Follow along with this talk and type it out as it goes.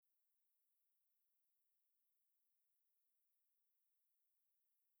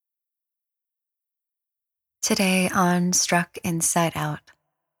Today on Struck Inside Out,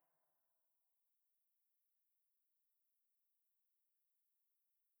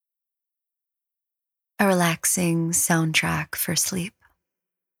 a relaxing soundtrack for sleep.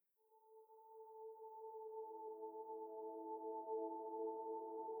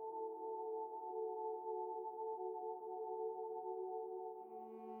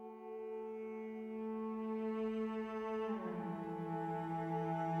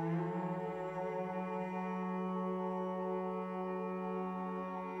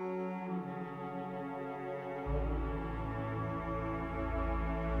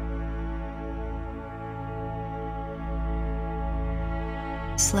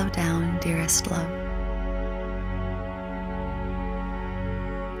 Slow down, dearest love.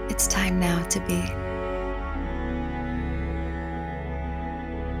 It's time now to be.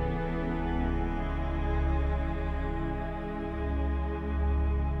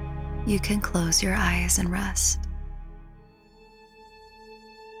 You can close your eyes and rest.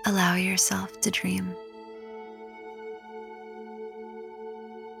 Allow yourself to dream.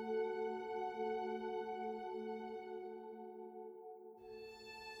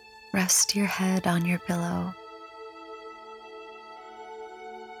 Rest your head on your pillow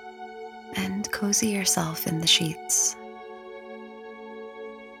and cozy yourself in the sheets.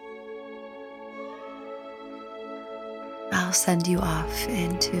 I'll send you off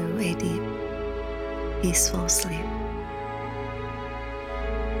into a deep, peaceful sleep.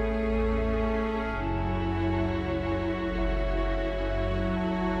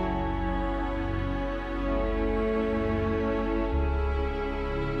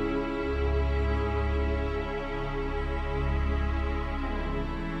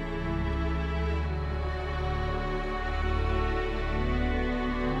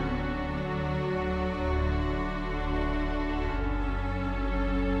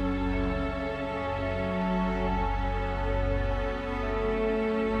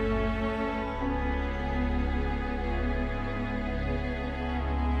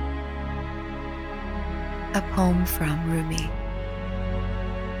 A poem from Rumi.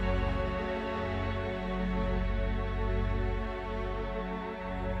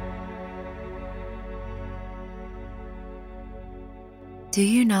 Do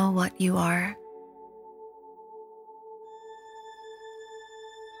you know what you are?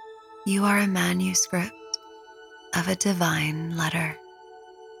 You are a manuscript of a divine letter.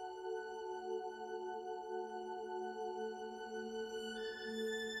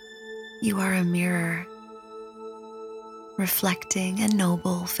 You are a mirror reflecting a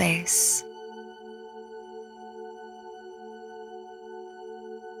noble face.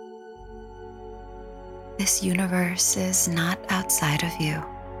 This universe is not outside of you.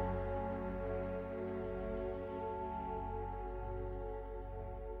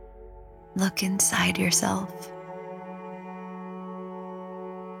 Look inside yourself.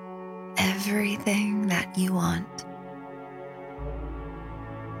 Everything that you want,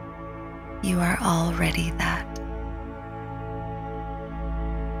 you are already that.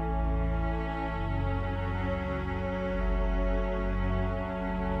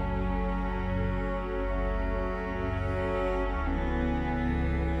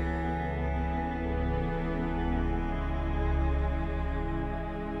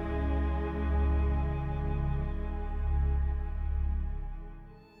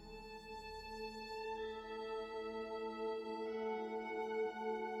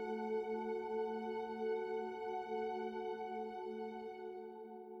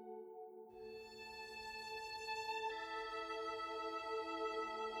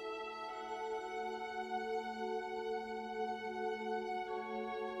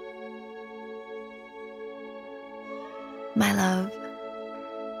 My love,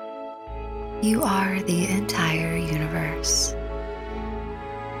 you are the entire universe.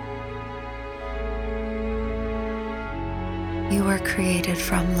 You were created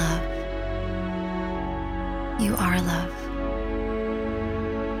from love. You are love.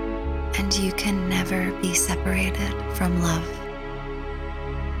 And you can never be separated from love.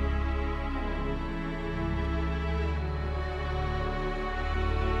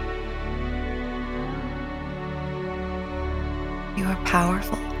 You are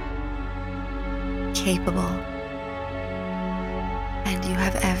powerful, capable, and you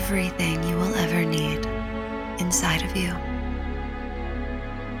have everything you will ever need inside of you.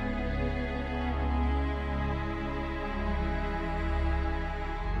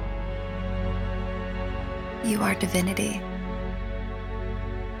 You are divinity.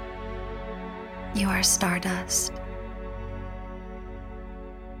 You are stardust.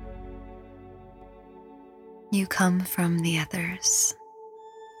 You come from the others.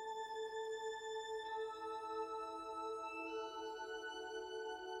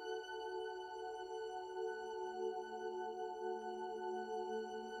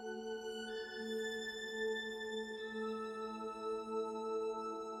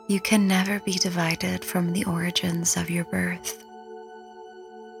 You can never be divided from the origins of your birth,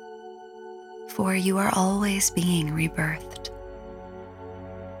 for you are always being rebirthed.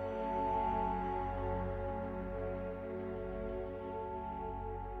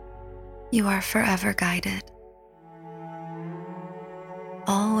 You are forever guided,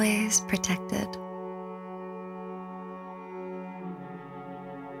 always protected,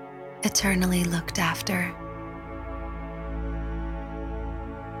 eternally looked after.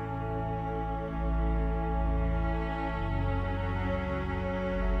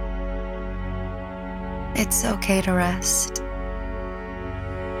 It's okay to rest.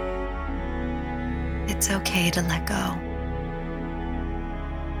 It's okay to let go.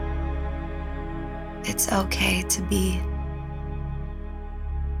 It's okay to be.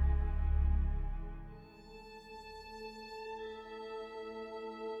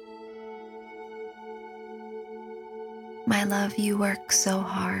 My love, you work so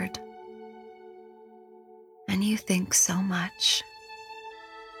hard and you think so much.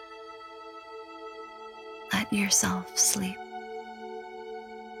 Let yourself sleep.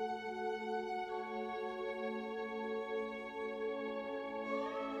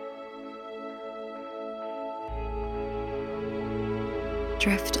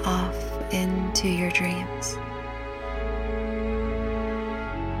 Drift off into your dreams.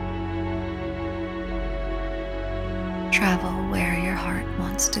 Travel where your heart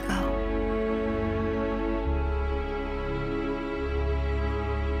wants to go.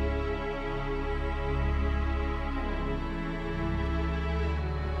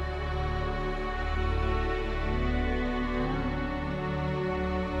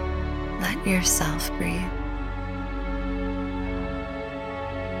 Let yourself breathe.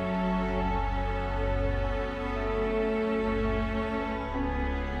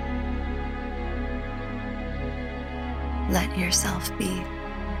 Let yourself be.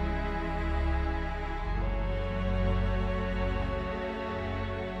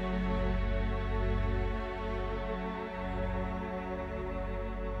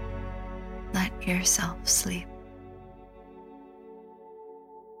 Let yourself sleep.